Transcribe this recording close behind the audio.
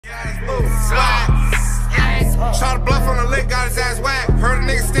Try to bluff on the lick, got his ass whack. Heard a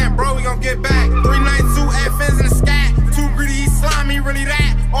nigga stamp, bro, we gon' get back. 392 F-Fins in the scat. Too greedy, he slimy, really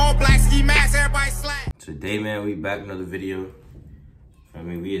that. All black ski mask, everybody slack. Today, man, we back with another video. I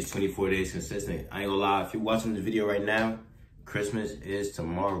mean, we is 24 days consistent. I ain't gonna lie, if you're watching this video right now, Christmas is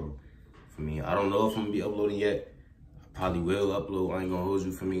tomorrow for me. I don't know if I'm gonna be uploading yet. I probably will upload. I ain't gonna hold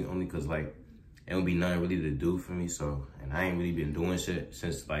you for me, only cause like, it don't be nothing really to do for me, so. And I ain't really been doing shit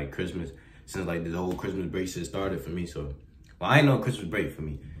since like Christmas. Since like this whole Christmas break shit started for me, so. Well, I ain't on Christmas break for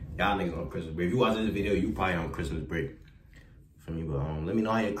me. Y'all niggas on Christmas break. If you watching this video, you probably on Christmas break for me, but let me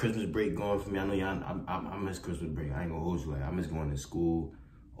know how your Christmas break going for me. I know y'all, I miss Christmas break. I ain't gonna hold you, like, I miss going to school.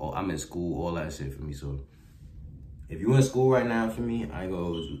 Or I'm in school, all that shit for me, so. If you in school right now for me, I ain't gonna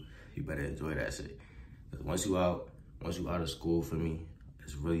hold you. You better enjoy that shit. Cause once you out of school for me,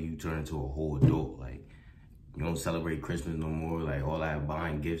 it's really, you turn into a whole adult, like. You don't celebrate Christmas no more, like all that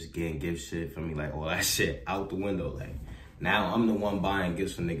buying gifts, getting gift shit for me, like all that shit out the window. Like now I'm the one buying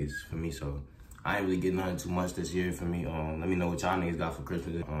gifts for niggas for me, so I ain't really getting nothing too much this year for me. Let me know what y'all niggas got for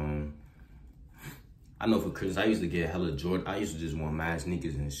Christmas. I know for Christmas I used to get hella Jordan. I used to just want mad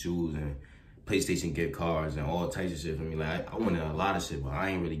sneakers and shoes and PlayStation gift cards and all types of shit for me. Like I wanted a lot of shit, but I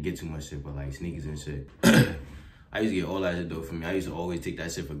ain't really get too much shit, but like sneakers and shit. I used to get all that shit though for me. I used to always take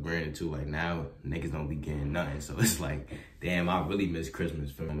that shit for granted too. Like now, niggas don't be getting nothing. So it's like, damn, I really miss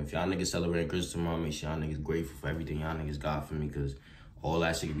Christmas for them. If y'all niggas celebrating Christmas tomorrow, make sure y'all niggas grateful for everything y'all niggas got for me, cause all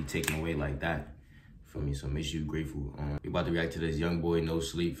that shit can be taken away like that for me. So make sure you grateful. We about to react to this YoungBoy No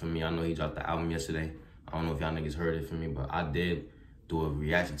Sleep for me. I know he dropped the album yesterday. I don't know if y'all niggas heard it for me, but I did do a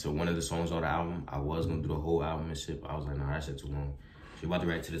reaction to one of the songs on the album. I was gonna do the whole album and shit, but I was like, nah, that shit too long. We're about to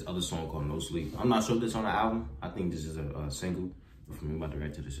react to this other song called No Sleep. I'm not sure if this is on the album. I think this is a single. But for me, we're about to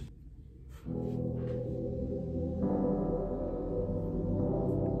react to this shit.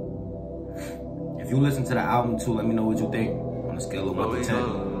 If you listen to the album too, let me know what you think on a scale of 1 to 10.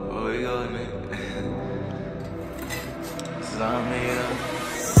 Where we going, man? This is all made up.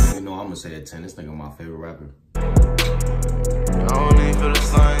 You know I'm gonna say a 10. This nigga my favorite rapper. I don't even feel the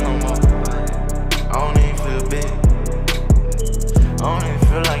sun no more. I don't even feel big. I don't even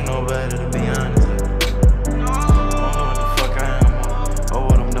feel like nobody, to be honest. I don't know what the fuck I am or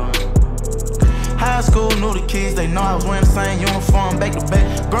what I'm doing. High school knew the kids, they know I was wearing the same uniform back to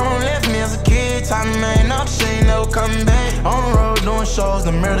back. Grown left me as a kid, time to man up, she ain't never coming back. On the road doing shows,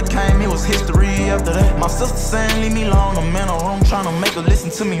 the murder came, it was history after that. My sister saying leave me alone, I'm in a room trying to make her listen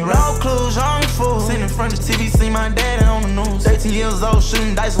to me rap. No clues, young fool, sitting in front of the TV, see my daddy on the news. 18 years old,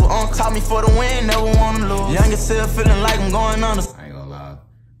 shooting dice with uncle, taught me for the win, never wanna lose. Youngest still feeling like I'm going under.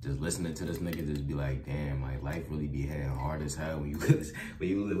 Just listening to this nigga just be like, damn, like life really be hitting hard as hell when this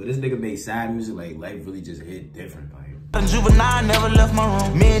nigga make sad music, like life really just hit different. Like Juvenile never left my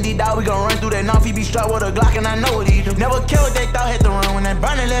room. Me and D-Dog, we gon' run through that knife. He be strapped with a Glock and I know what he do. Never care what they thought, had to run when that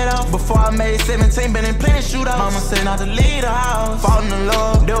burning let off. Before I made 17, been in plenty shootouts. Mama said not to leave the house, fought in the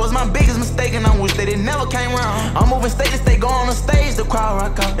love. That was my biggest mistake and I wish that it never came round. I'm moving state to state, go on the stage, the crowd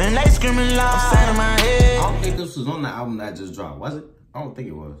rock out. And they screaming loud, I'm saying in my head. I don't think this was on the album that just dropped, was it? I don't think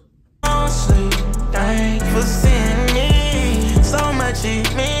it was. Thank you for seeing me. So much it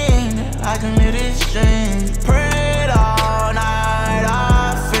mean I can live this dream. Prayed all night,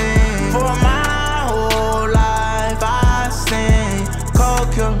 I think. For my whole life I sing. Cold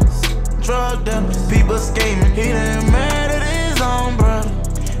killers, drug dealers, people scheming. He done murdered his own brother.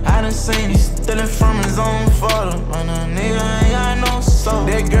 I done seen he stealing from his own father. But a nigga ain't got no soul.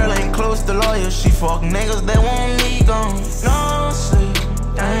 That girl ain't close to lawyer. She fuck niggas that want me gone. No sleep.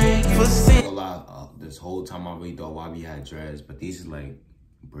 Thank you for seeing. This whole time I really thought YB had dreads, but these is like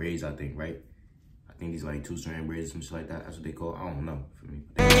braids, I think, right? I think these like 2-strand braids or some shit like that. That's what they call. I don't know for me.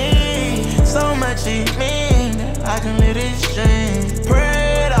 So much it mean I can live this dream.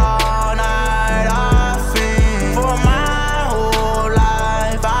 Prayed all night, I think. For my whole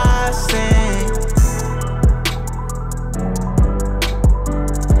life I sing.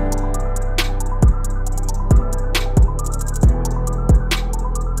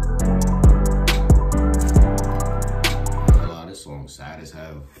 Sad as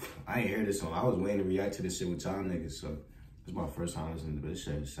hell. I ain't hear this song. I was waiting to react to this shit with y'all niggas, so it's my first time listening to this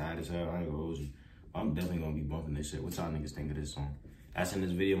shit. It's sad as hell. I ain't gonna hold you. I'm definitely gonna be bumping this shit. What y'all niggas think of this song? That's in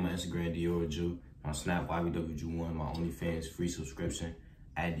this video. My Instagram, DiorJu. My Snap, YBWJu1. My Onlyfans, free subscription.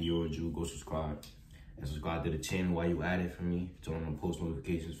 At DiorJu. Go subscribe. And subscribe to the channel while you at it for me. Turn on the post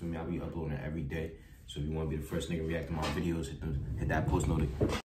notifications for me. I'll be uploading every day. So if you want to be the first nigga react to my videos, hit that post notification.